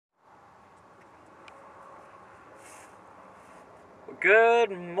Good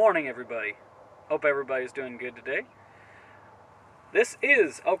morning, everybody. Hope everybody's doing good today. This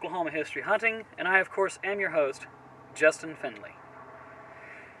is Oklahoma History Hunting, and I, of course, am your host, Justin Finley.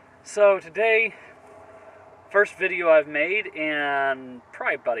 So today, first video I've made in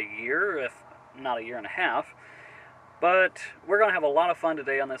probably about a year, if not a year and a half, but we're going to have a lot of fun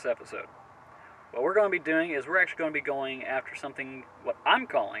today on this episode. What we're going to be doing is we're actually going to be going after something, what I'm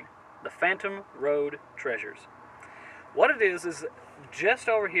calling, the Phantom Road Treasures. What it is just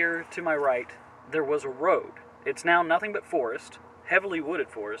over here to my right, there was a road. It's now nothing but forest, heavily wooded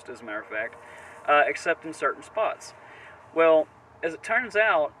forest, as a matter of fact, except in certain spots. Well, as it turns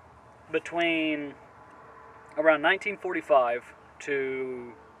out, between around 1945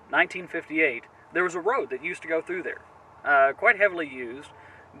 to 1958, there was a road that used to go through there, quite heavily used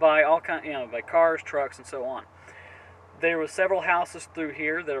by all by cars, trucks, and so on. There were several houses through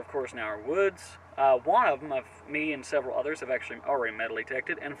here that, of course, now are woods. One of them, me and several others, have actually already metal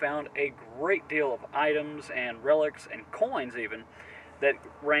detected and found a great deal of items and relics and coins even that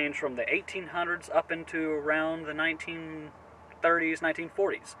range from the 1800s up into around the 1930s,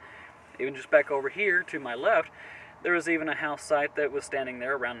 1940s. Even just back over here to my left, there was even a house site that was standing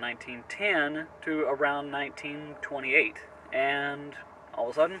there around 1910 to around 1928, and all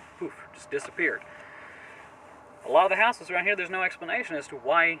of a sudden, poof, just disappeared. A lot of the houses around here, there's no explanation as to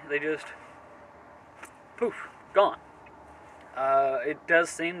why they just poof, gone. It does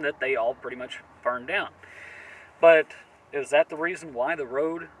seem that they all pretty much burned down. But is that the reason why the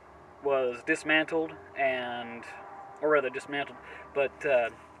road was dismantled but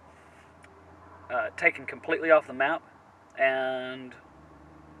taken completely off the map and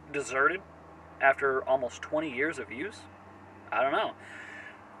deserted after almost 20 years of use? I don't know.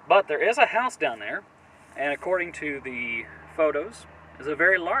 But there is a house down there, and according to the photos, is a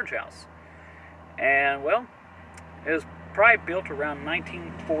very large house. And, well, it was probably built around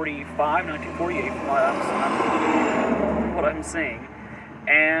 1945, 1948 from what I'm seeing.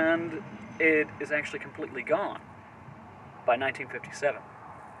 And it is actually completely gone by 1957.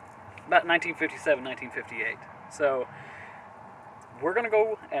 About 1957, 1958. So, we're going to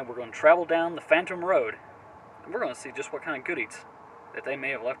go and we're going to travel down the Phantom Road. And we're going to see just what kind of goodies that they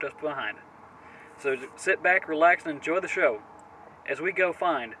may have left us behind. So sit back, relax, and enjoy the show as we go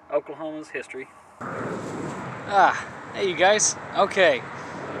find Oklahoma's history. Hey you guys. Okay,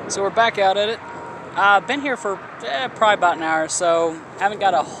 so we're back out at it. I've been here for probably about an hour or so. Haven't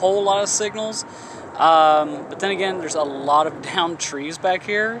got a whole lot of signals. But then again, there's a lot of downed trees back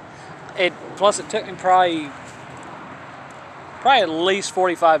here. Plus it took me probably at least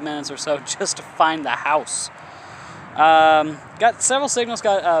 45 minutes or so just to find the house. Got several signals,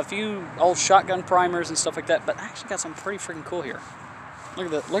 got a few old shotgun primers and stuff like that, but I actually got some pretty freaking cool here.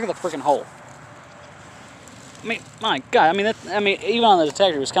 Look at the freaking hole. I mean, my God, I mean, even on the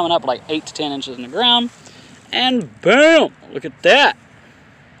detector, it was coming up like 8 to 10 inches in the ground, and boom! Look at that.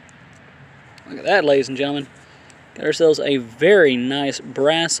 Look at that, ladies and gentlemen. Got ourselves a very nice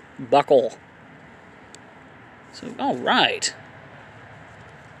brass buckle. So, all right.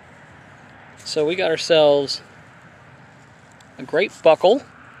 So we got ourselves a great buckle,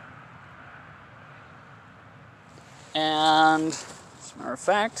 and as a matter of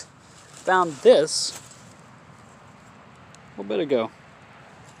fact, found this a little bit ago.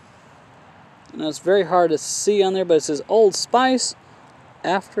 And it's very hard to see on there, but it says Old Spice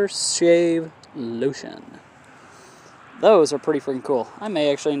Aftershave Lotion. Those are pretty freaking cool. I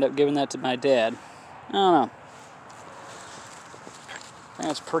may actually end up giving that to my dad. I don't know. I think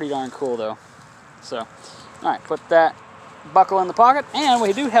that's pretty darn cool, though. So, alright, put that buckle in the pocket, and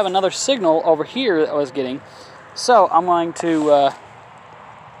we do have another signal over here that I was getting, so I'm going to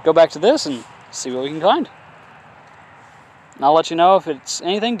go back to this and see what we can find, and I'll let you know if it's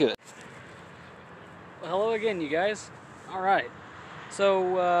anything good. Well, hello again, you guys. Alright,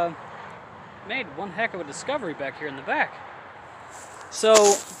 so made one heck of a discovery back here in the back. So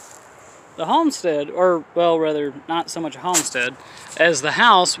the homestead, or well, rather not so much a homestead as the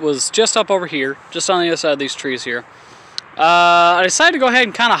house, was just up over here, just on the other side of these trees here. I decided to go ahead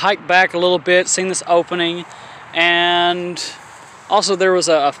and kind of hike back a little bit, seeing this opening, and also there was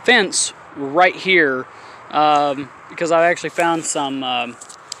a fence right here, because I actually found some of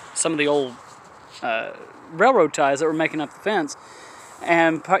the old railroad ties that were making up the fence,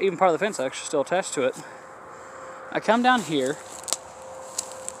 and even part of the fence is actually still attached to it. I come down here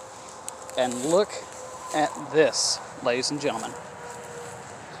and look at this, ladies and gentlemen.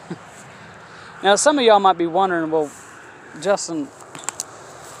 Now, some of y'all might be wondering, well, Justin,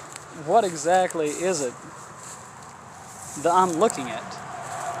 what exactly is it that I'm looking at?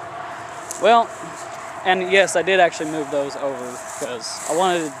 Well, And yes, I did actually move those over because I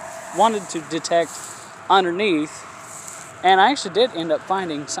wanted to detect underneath, and I actually did end up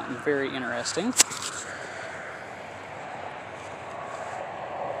finding something very interesting.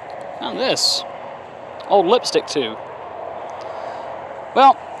 Found this old lipstick tube.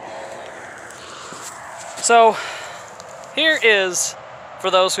 Well, so here is, for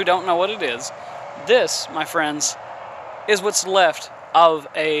those who don't know what it is, this, my friends, is what's left of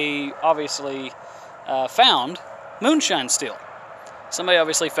a obviously found moonshine still. Somebody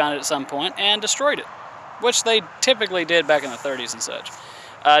obviously found it at some point and destroyed it, which they typically did back in the 30s and such,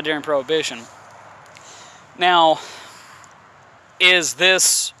 during Prohibition. Now, is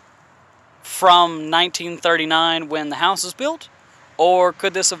this from 1939 when the house was built? Or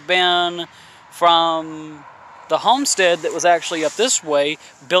could this have been from the homestead that was actually up this way,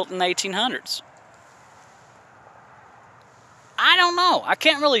 built in the 1800s? I don't know. I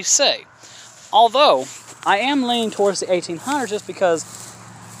can't really say. Although, I am leaning towards the 1800s just because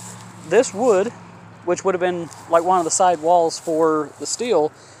this wood, which would have been like one of the side walls for the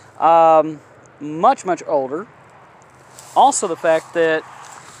steel, much, much older. Also the fact that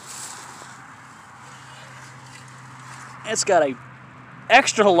it's got a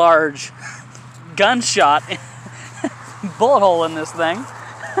extra large gunshot bullet hole in this thing.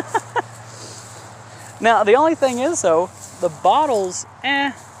 Now, the only thing is, though, the bottles,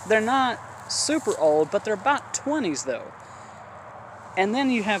 they're not super old, but they're about 20s, though. And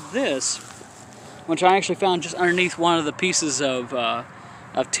then you have this, which I actually found just underneath one of the pieces of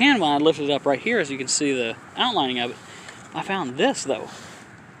tin when I lifted it up right here, as you can see the outlining of it. I found this, though.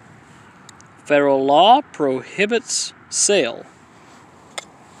 Federal law prohibits sale.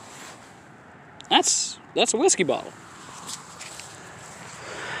 That's a whiskey bottle.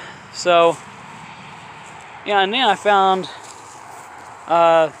 So, yeah, and then I found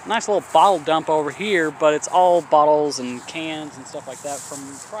a nice little bottle dump over here, but it's all bottles and cans and stuff like that from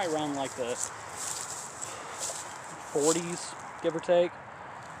probably around like the 40s, give or take.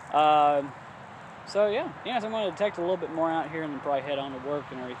 So yeah, so I'm going to detect a little bit more out here and then probably head on to work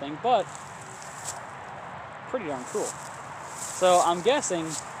and everything, but pretty darn cool. So I'm guessing,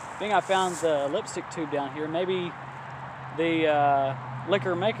 being I found the lipstick tube down here, maybe the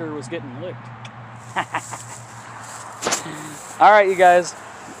liquor maker was getting licked. Alright, you guys,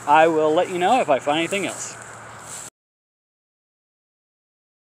 I will let you know if I find anything else.